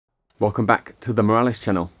Welcome back to the Moralis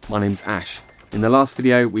channel. My name's Ash. In the last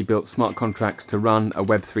video we built smart contracts to run a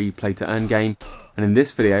Web3 play-to-earn game, and in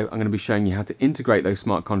this video I'm going to be showing you how to integrate those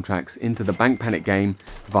smart contracts into the Bank Panic game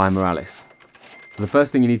via Moralis. So the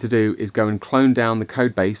first thing you need to do is go and clone down the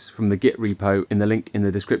code base from the Git repo in the link in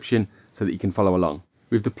the description so that you can follow along.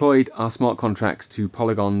 We've deployed our smart contracts to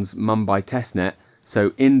Polygon's Mumbai testnet,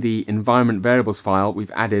 so in the environment variables file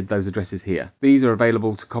we've added those addresses here. These are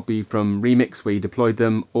available to copy from Remix where you deployed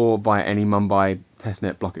them, or via any Mumbai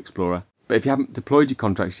testnet block explorer. But if you haven't deployed your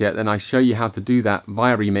contracts yet, then I show you how to do that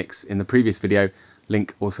via Remix in the previous video,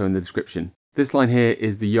 link also in the description. This line here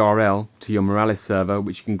is the URL to your Moralis server,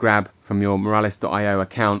 which you can grab from your moralis.io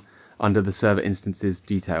account under the server instances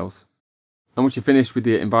details. And once you're finished with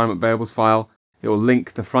the environment variables file, it will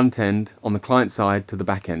link the front end on the client side to the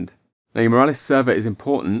back end. Now your Moralis server is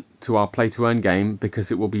important to our play-to-earn game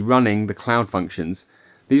because it will be running the cloud functions.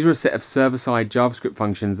 These are a set of server-side JavaScript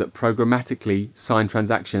functions that programmatically sign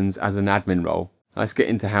transactions as an admin role. Let's get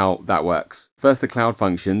into how that works. First, the cloud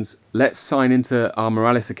functions. Let's sign into our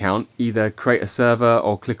Moralis account, either create a server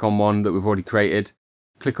or click on one that we've already created.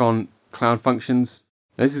 Click on cloud functions.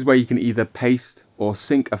 Now, this is where you can either paste or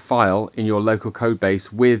sync a file in your local code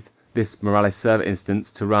base with this Moralis server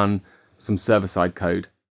instance to run some server-side code.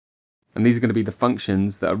 And these are going to be the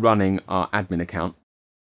functions that are running our admin account.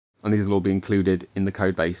 And these will all be included in the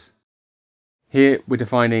code base. Here we're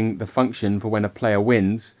defining the function for when a player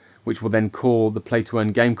wins, which will then call the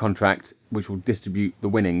play-to-earn game contract, which will distribute the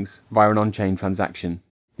winnings via an on-chain transaction.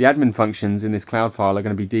 The admin functions in this cloud file are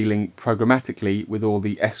going to be dealing programmatically with all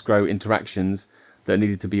the escrow interactions that are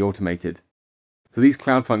needed to be automated. So these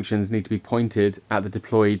cloud functions need to be pointed at the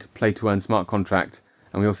deployed play-to-earn smart contract,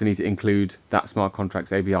 and we also need to include that smart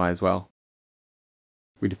contracts API as well.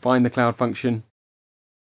 We define the cloud function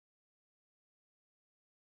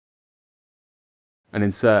and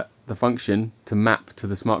insert the function to map to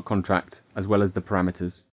the smart contract as well as the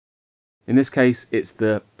parameters. In this case, it's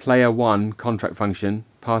the player1 contract function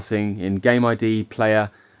passing in game ID,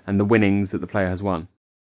 player, and the winnings that the player has won.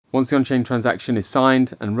 Once the on-chain transaction is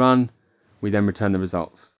signed and run, we then return the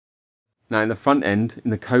results. Now in the front end, in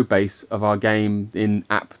the code base of our game in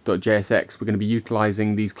app.jsx, we're going to be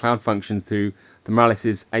utilizing these cloud functions through the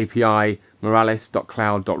Moralis' API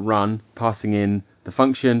moralis.cloud.run, passing in the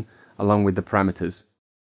function along with the parameters.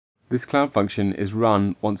 This cloud function is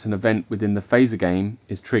run once an event within the phaser game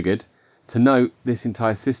is triggered. To note, this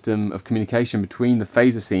entire system of communication between the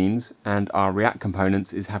phaser scenes and our React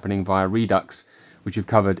components is happening via Redux, which we've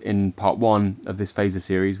covered in part 1 of this phaser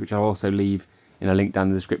series, which I'll also leave in a link down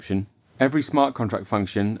in the description. Every smart contract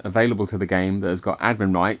function available to the game that has got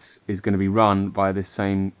admin rights is going to be run via this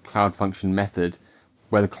same cloud function method,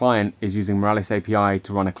 where the client is using Moralis API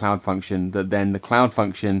to run a cloud function that then the cloud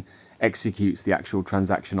function executes the actual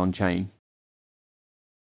transaction on chain.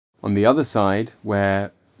 On the other side,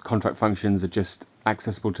 where contract functions are just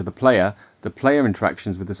accessible to the player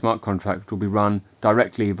interactions with the smart contract will be run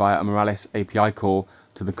directly via a Moralis API call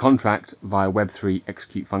to the contract via Web3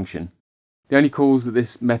 execute function. The only calls that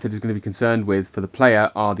this method is going to be concerned with for the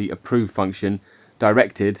player are the approve function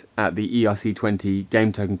directed at the ERC20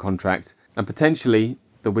 game token contract and potentially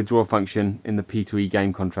the withdraw function in the P2E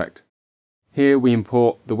game contract. Here we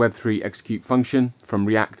import the Web3 execute function from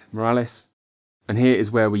React Moralis, and here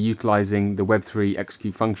is where we're utilizing the Web3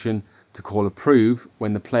 execute function to call approve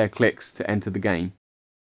when the player clicks to enter the game.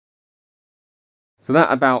 So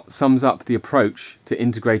that about sums up the approach to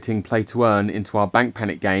integrating play-to-earn into our Bank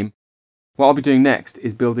Panic game. What I'll be doing next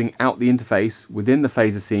is building out the interface within the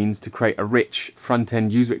phaser scenes to create a rich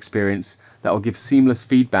front-end user experience that will give seamless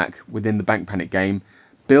feedback within the Bank Panic game,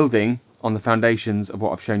 building on the foundations of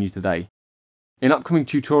what I've shown you today. In upcoming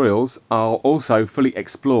tutorials, I'll also fully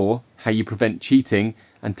explore how you prevent cheating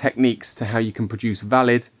and techniques to how you can produce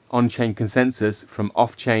valid on-chain consensus from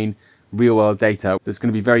off-chain real-world data that's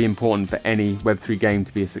going to be very important for any Web3 game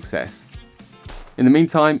to be a success. In the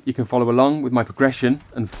meantime, you can follow along with my progression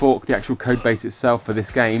and fork the actual code base itself for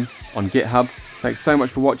this game on GitHub. Thanks so much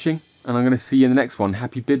for watching, and I'm going to see you in the next one.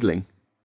 Happy biddling!